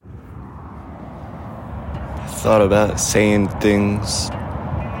thought about saying things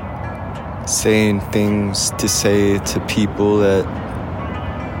to say to people that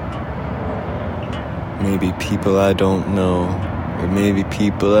maybe people I don't know, or maybe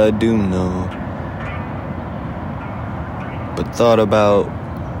people I do know. But thought about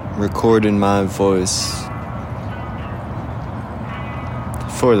recording my voice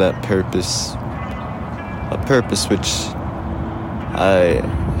for that purpose. A purpose which I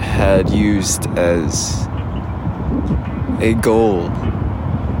had used as a goal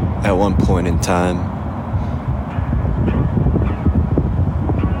at one point in time.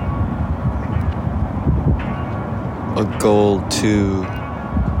 A goal to...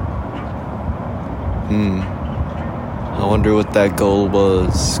 I wonder what that goal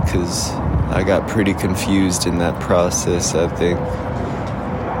was, 'cause I got pretty confused in that process, I think.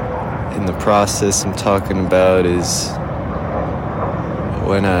 And the process I'm talking about is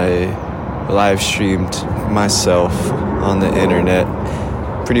when I live streamed myself on the internet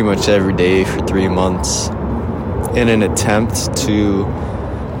pretty much every day for 3 months in an attempt to,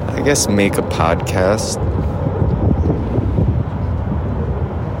 I guess, make a podcast.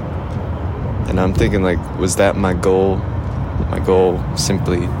 And I'm thinking, like, was that my goal? My goal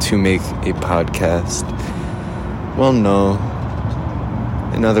simply to make a podcast? Well, no.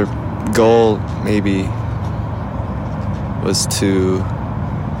 Another goal maybe was to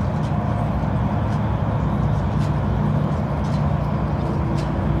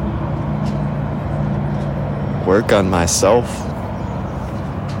work on myself.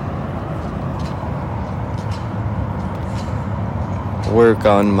 Work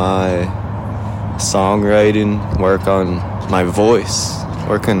on my songwriting, work on my voice,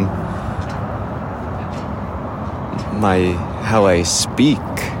 work on how I speak,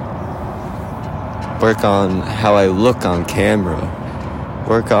 work on how I look on camera,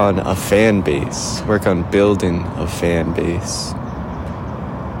 work on a fan base, work on building a fan base.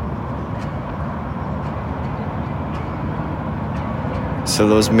 So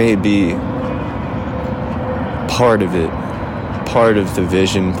those may be part of it, part of the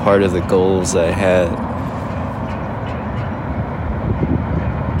vision, part of the goals I had.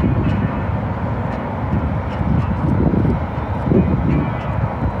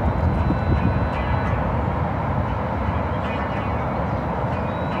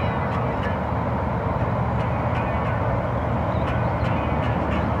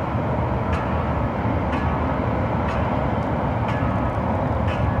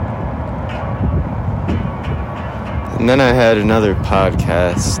 And then I had another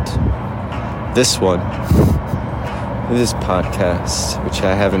podcast, this podcast, which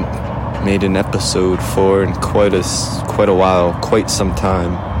I haven't made an episode for in quite a while, quite some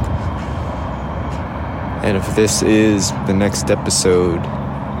time. And if this is the next episode,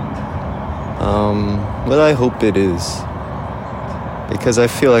 well, I hope it is, because I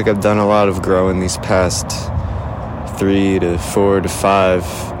feel like I've done a lot of growing these past 3 to 4 to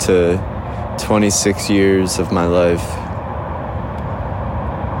 5 to 26 years of my life.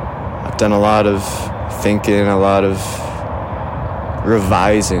 I've done a lot of thinking, a lot of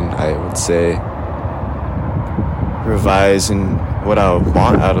revising, I would say. Revising what I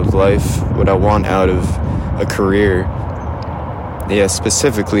want out of life, what I want out of a career. Yeah,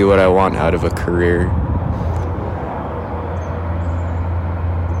 specifically what I want out of a career.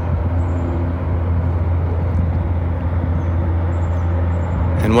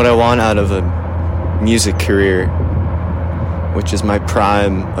 And what I want out of a music career, which is my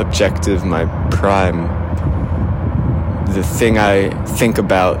prime objective, the thing I think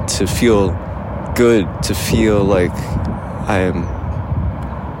about to feel good, to feel like I am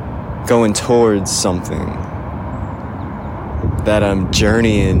going towards something, that I'm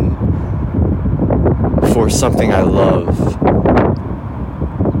journeying for something I love.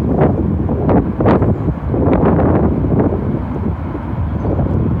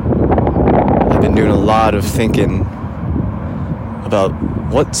 Doing a lot of thinking about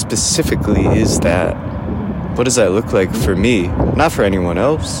what specifically is that. What does that look like for me? Not for anyone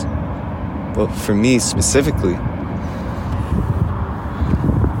else, but for me specifically.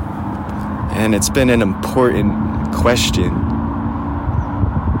 And it's been an important question,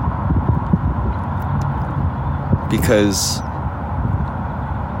 because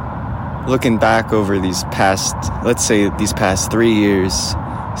looking back over these past 3 years,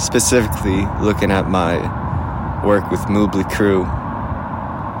 specifically looking at my work with Moobly Krew,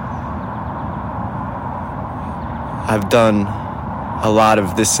 I've done a lot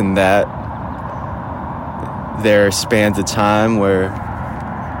of this and that. There are spans of time where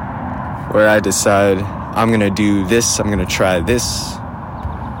I decide I'm gonna do this, I'm gonna try this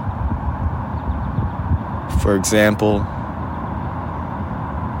For example,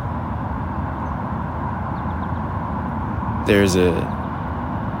 there's a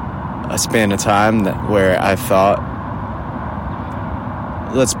span of time where I thought,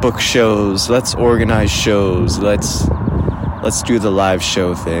 let's book shows, let's organize shows, let's do the live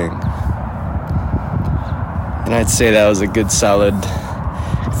show thing. And I'd say that was a good solid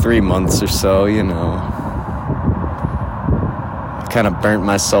 3 months or so, I kind of burnt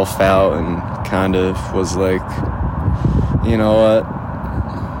myself out and kind of was like, you know what,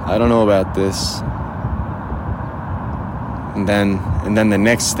 I don't know about this. And then the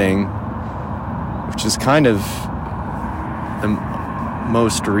next thing, which is kind of the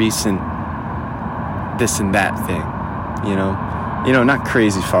most recent this and that thing, not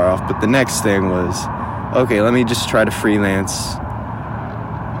crazy far off, but the next thing was, okay, let me just try to freelance,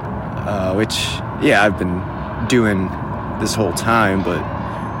 which, I've been doing this whole time, but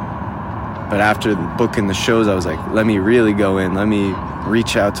after booking the shows, I was like, let me really go in, let me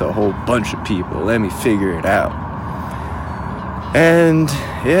reach out to a whole bunch of people, let me figure it out. And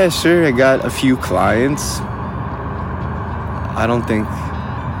yeah, sure, I got a few clients. I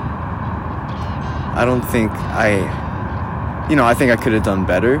think I could have done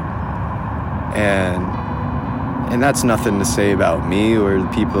better. And that's nothing to say about me or the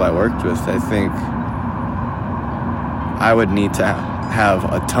people I worked with. I think I would need to have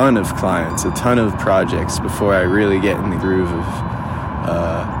a ton of clients, a ton of projects before I really get in the groove of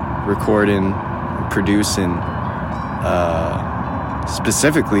recording, producing,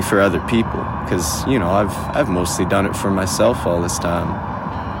 specifically for other people, because I've mostly done it for myself all this time.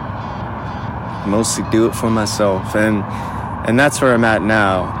 Mostly do it for myself, and that's where I'm at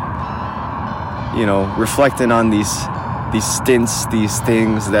now. Reflecting on these stints, these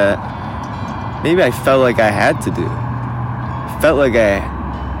things that maybe I felt like I had to do. Felt like I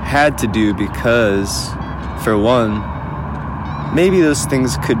had to do because, for one, maybe those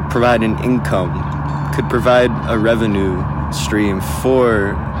things could provide an income, could provide a revenue stream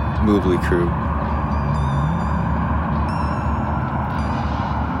for Moobly Krew.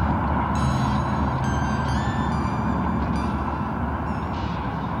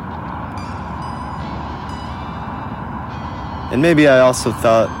 And maybe I also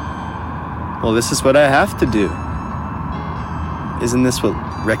thought, well, this is what I have to do. Isn't this what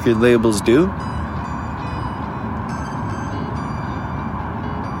record labels do?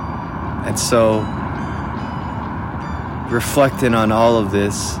 And so, reflecting on all of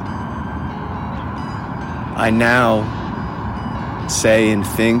this, I now say and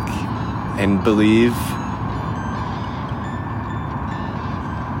think and believe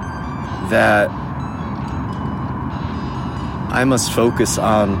that I must focus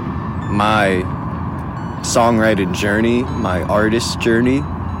on my songwriting journey, my artist journey,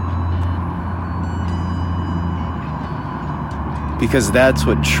 because that's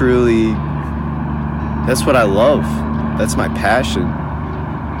what I love. That's my passion.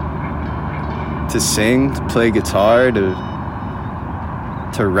 To sing, to play guitar, to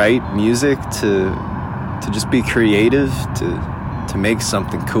write music, to just be creative, to make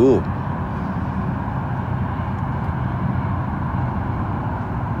something cool.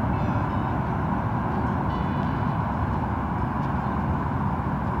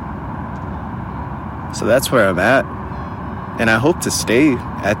 So that's where I'm at, and I hope to stay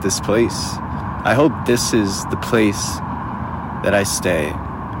at this place. I hope this is the place that I stay.